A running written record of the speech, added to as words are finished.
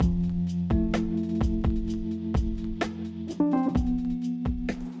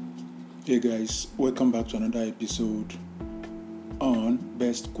Hey guys, welcome back to another episode on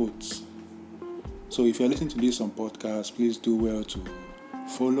Best Quotes. So if you're listening to this on podcast, please do well to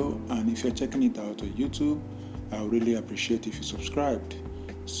follow, and if you're checking it out on YouTube, I would really appreciate if you subscribed.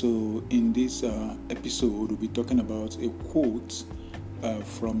 So in this episode, we'll be talking about a quote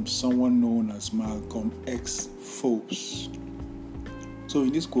from someone known as Malcolm X Forbes. So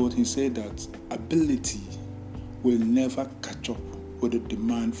in this quote, he said that ability will never catch up with the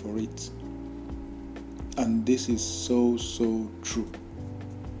demand for it. And this is so true.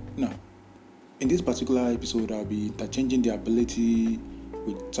 Now, in this particular episode, I'll be interchanging the ability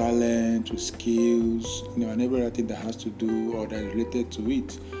with talent, with skills, and every other thing that has to do or that is related to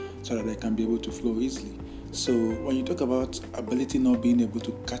it, so that I can be able to flow easily. So when you talk about ability not being able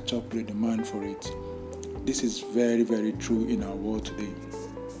to catch up with the demand for it, this is very true in our world today.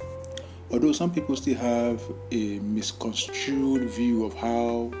 Although some people still have a misconstrued view of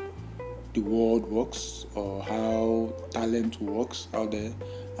how the world works or how talent works out there,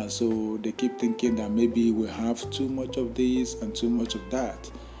 and so they keep thinking that maybe we have too much of this and too much of that,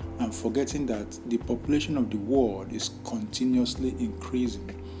 and forgetting that the population of the world is continuously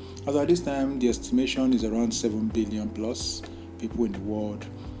increasing. As at this time, the estimation is around 7 billion plus people in the world.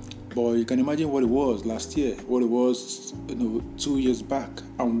 But you can imagine what it was last year, what it was 2 years back,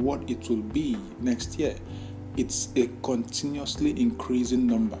 and what it will be next year. It's a continuously increasing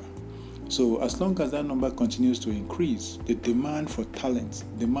number. So as long as that number continues to increase, the demand for talent,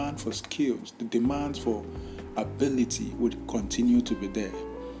 demand for skills, the demand for ability would continue to be there.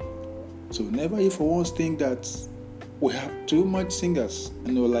 So never for once think that we have too much singers.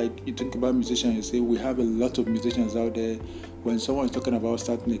 Like you think about musicians, you say we have a lot of musicians out there. When someone is talking about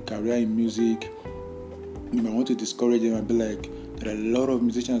starting a career in music, you might want to discourage them and be like, there are a lot of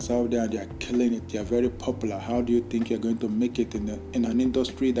musicians out there and they are killing it. They are very popular. How do you think you're going to make it in an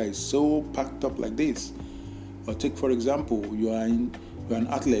industry that is so packed up like this? Or take, for example, you're an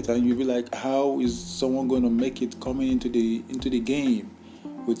athlete and you'll be like, how is someone going to make it coming into the game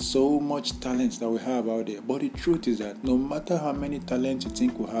with so much talent that we have out there? But the truth is that no matter how many talents you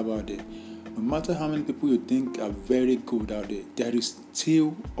think we have out there, no matter how many people you think are very good out there, there is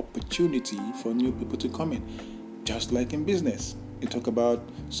still opportunity for new people to come in. Just like in business. You talk about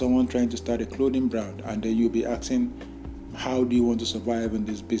someone trying to start a clothing brand, and then you'll be asking, how do you want to survive in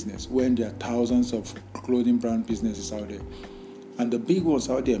this business when there are thousands of clothing brand businesses out there? And the big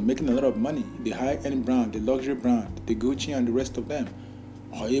ones out there making a lot of money, the high-end brand, the luxury brand, the Gucci and the rest of them,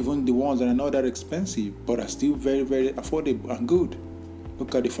 or even the ones that are not that expensive but are still very affordable and good.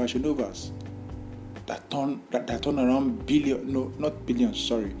 Look at the Fashion Novas that turn around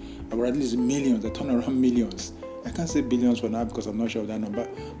or at least millions, that turn around millions. I can't say billions for now because I'm not sure of that number,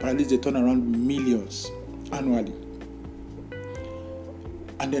 but at least they turn around millions annually.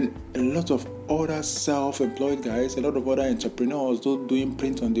 And then a lot of other self-employed guys, a lot of other entrepreneurs, those doing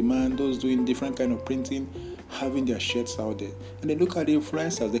print on demand, those doing different kind of printing, having their shirts out there. And then look at the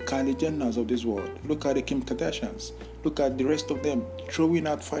influencers, the Kylie Jenners of this world. Look at the Kim Kardashians. Look at the rest of them throwing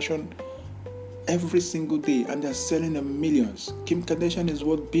out fashion every single day, and they're selling them millions. Kim Kardashian is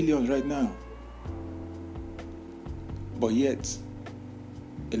worth billions right now. But yet,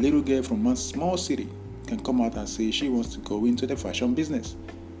 a little girl from a small city can come out and say she wants to go into the fashion business.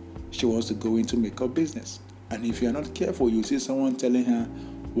 She wants to go into makeup business. And if you're not careful, you see someone telling her,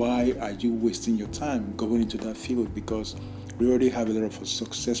 why are you wasting your time going into that field? Because we already have a lot of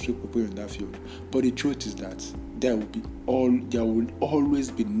successful people in that field. But the truth is that there will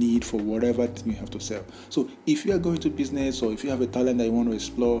always be need for whatever thing you have to sell. So if you are going to business, or if you have a talent that you want to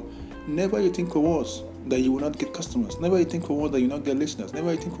explore, never you think for once that you will not get customers. Never you think for once that you will not get listeners.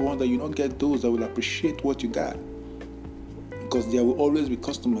 Never you think for once that you will not get those that will appreciate what you got. Because there will always be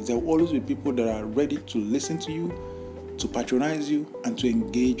customers. There will always be people that are ready to listen to you, to patronize you, and to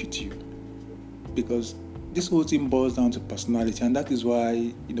engage with you. Because this whole thing boils down to personality, and that is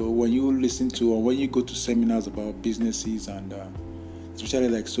why when you listen to or when you go to seminars about businesses and especially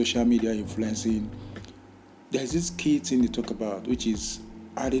like social media influencing, there's this key thing they talk about, which is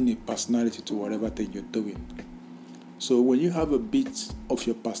adding a personality to whatever thing you're doing. So when you have a bit of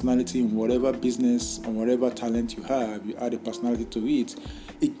your personality in whatever business and whatever talent you have, you add a personality to it,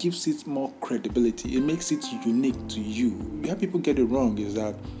 it gives it more credibility. It makes it unique to you. Where people get it wrong is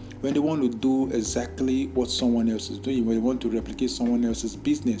that when they want to do exactly what someone else is doing, when they want to replicate someone else's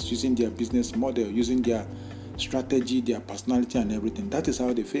business, using their business model, using their strategy, their personality and everything, that is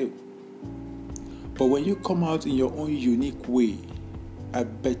how they fail. But when you come out in your own unique way, I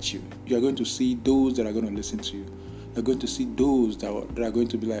bet you are going to see those that are going to listen to you. You're going to see those that are going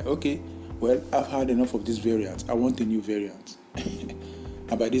to be like, okay, well, I've had enough of this variant. I want a new variant.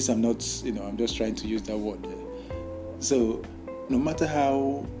 And by this, I'm not, I'm just trying to use that word. So, no matter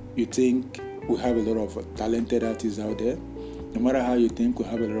how you think we have a lot of talented artists out there, no matter how you think we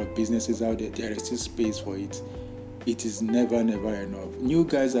have a lot of businesses out there is still space for it. It is never enough. New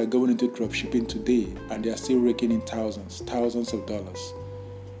guys are going into dropshipping today and they are still raking in thousands of dollars.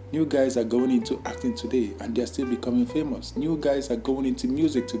 New guys are going into acting today and they are still becoming famous. New guys are going into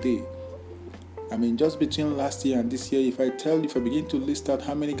music today. I mean, just between last year and this year, if I begin to list out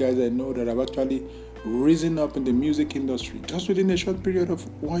how many guys I know that have actually risen up in the music industry just within a short period of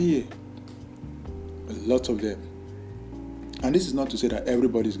 1 year, a lot of them. And this is not to say that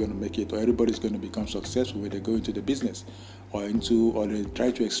everybody's going to make it or everybody's going to become successful when they go into the business or they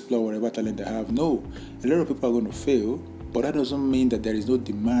try to explore whatever talent they have. No, a lot of people are going to fail, but that doesn't mean that there is no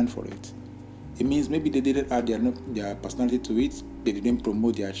demand for it. It means maybe they didn't add their personality to it, they didn't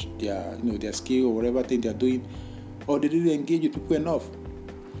promote their skill or whatever thing they're doing, or they didn't engage with people enough.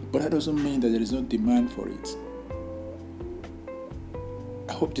 But that doesn't mean that there is no demand for it.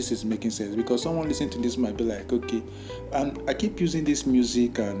 I hope this is making sense, because someone listening to this might be like, okay, and I keep using this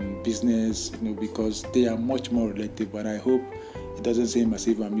music and business, because they are much more relative, and I hope it doesn't seem as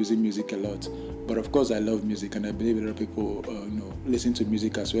if I'm using music a lot. But of course I love music, and I believe a lot of people listen to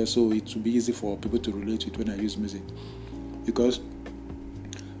music as well, so it will be easy for people to relate with when I use music. Because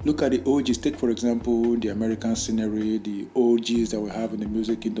look at the OGs. Take for example the American scenery. The OGs that we have in the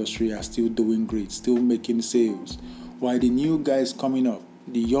music industry are still doing great, still making sales, while the new guys coming up,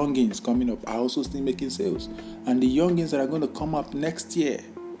 the youngins coming up, are also still making sales. And the youngins that are going to come up next year,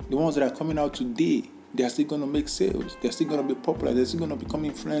 the ones that are coming out today, they are still going to make sales. They're still going to be popular. They're still going to become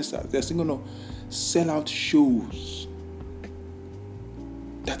influencers. They're still going to sell out shows.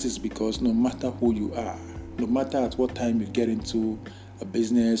 That is because no matter who you are, no matter at what time you get into a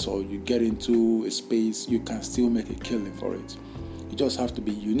business or you get into a space, you can still make a killing for it. You just have to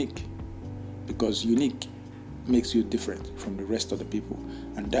be unique, because unique makes you different from the rest of the people,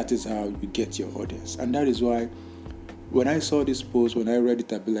 and that is how you get your audience. And that is why when I saw this post, when I read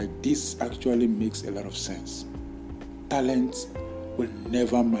it, I'd be like, this actually makes a lot of sense. Talent will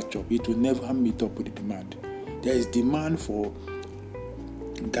never match up. It will never meet up with the demand. There is demand for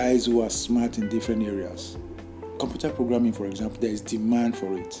guys who are smart in different areas. Computer programming, for example, there is demand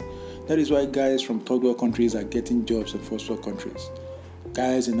for it. That is why guys from third world countries are getting jobs in first world countries.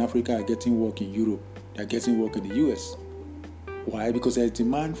 Guys in Africa are getting work in Europe. They are getting work in the US. Why? Because there is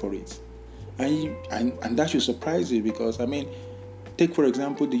demand for it. And that should surprise you, because, take for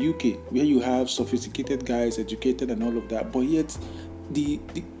example the UK, where you have sophisticated guys, educated and all of that, but yet the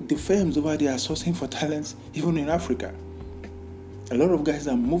firms over there are sourcing for talents even in Africa. A lot of guys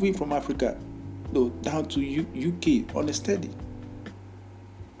are moving from Africa down to UK on a steady.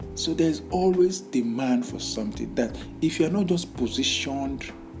 So there's always demand for something, that if you're not just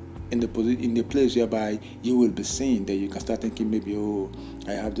positioned in the place whereby you will be seen, that you can start thinking maybe,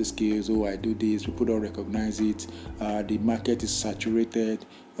 I have the skills, I do this, people don't recognize it, the market is saturated.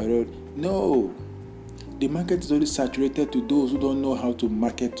 No, the market is only saturated to those who don't know how to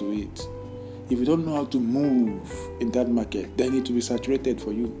market to it. If you don't know how to move in that market, then it will be saturated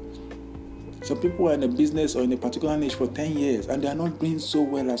for you. Some people are in a business or in a particular niche for 10 years and they are not doing so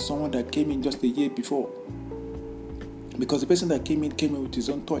well as someone that came in just a year before. Because the person that came in with his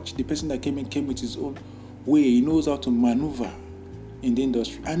own touch. The person that came in with his own way. He knows how to maneuver in the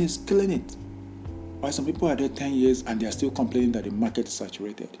industry and he's killing it. While some people are there 10 years and they are still complaining that the market is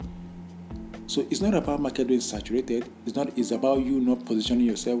saturated. So it's not about market being saturated. It's about you not positioning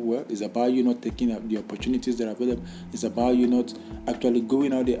yourself well. It's about you not taking up the opportunities that are available. It's about you not actually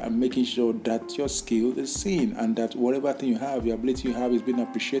going out there and making sure that your skill is seen and that whatever thing you have, your ability you have, is being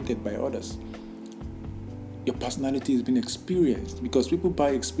appreciated by others. Your personality is being experienced, because people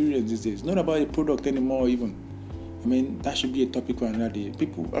buy experience these days. It's not about a product anymore even. That should be a topic for another day.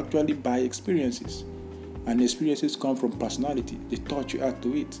 People actually buy experiences. And experiences come from personality. The thought you add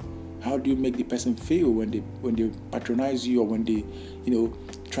to it. How do you make the person feel when they patronize you, or when they,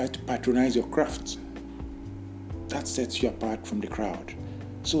 try to patronize your craft? That sets you apart from the crowd.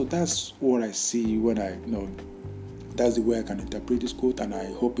 So that's what I see when that's the way I can interpret this quote, and I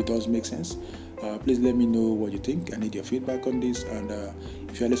hope it does make sense. Please let me know what you think. I need your feedback on this, and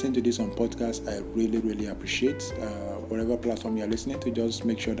if you're listening to this on podcast, I really, really appreciate whatever platform you're listening to. Just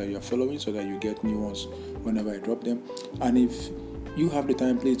make sure that you're following so that you get new ones whenever I drop them. And if you have the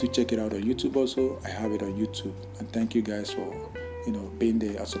time, please do check it out on YouTube also. I have it on YouTube. And thank you guys for being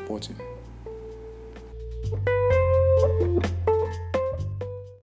there and supporting.